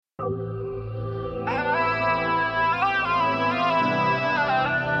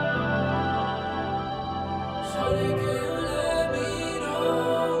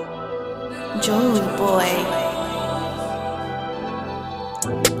Jewelryboy.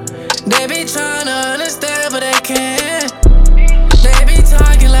 They be tryna understand, but they can't. They be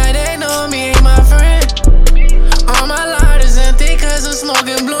talking like they know me ain't my friend. All my lighters empty cause I'm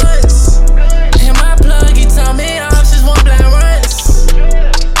smoking blunts. And my plug, he tell me off, just one blind runs.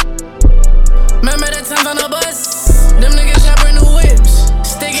 Remember the times on the bus? Them niggas have brand new whips.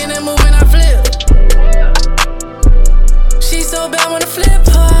 Sticking and moving, I flip. She so bad, wanna flip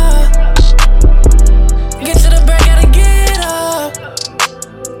her. Get to the break, gotta get up.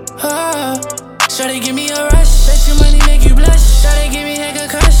 Shawty give me a rush. Bet your money make you blush. Shawty give me a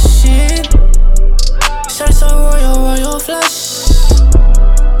concussion. Shawty so royal flush.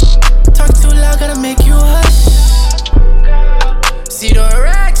 Talk too loud, gotta make you hush. See the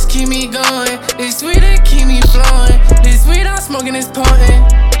racks keep me going. This sweet, it keep me flowing. This weed I'm smoking is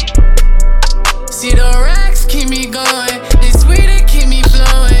potent. See the racks keep me going. This sweet, it keep me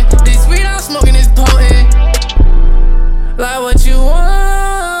flowing. This weed I'm smoking is potent. Like what you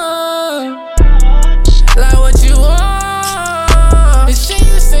want. Like what you want. This shit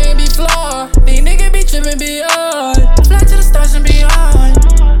you saying be flawed. These niggas be trippin' beyond. Fly to the stars and beyond.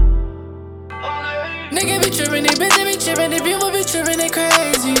 Niggas be trippin', these bitches be trippin', these people be trippin', they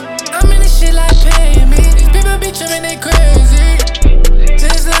crazy. I'm in this shit like paying me. These people be trippin', they crazy.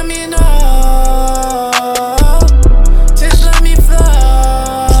 Just let me know. Just let me flow.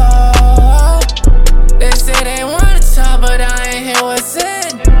 They say they wanna talk, but I ain't hear what's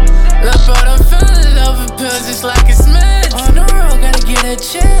said. Lil' brother fell in love with pills just like it's meds. On the road, gotta get a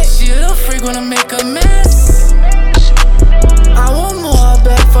check. She a little freak, wanna make a mess. I want more,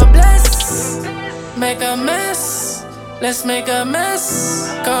 beg for bless. Make a mess, let's make a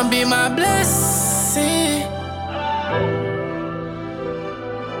mess. Come be my blessing.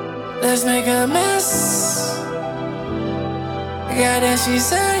 Let's make a mess. Yeah, that she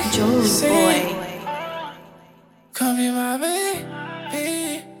say, Jewelryboy. come be my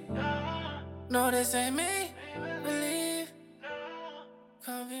baby. No, this ain't me.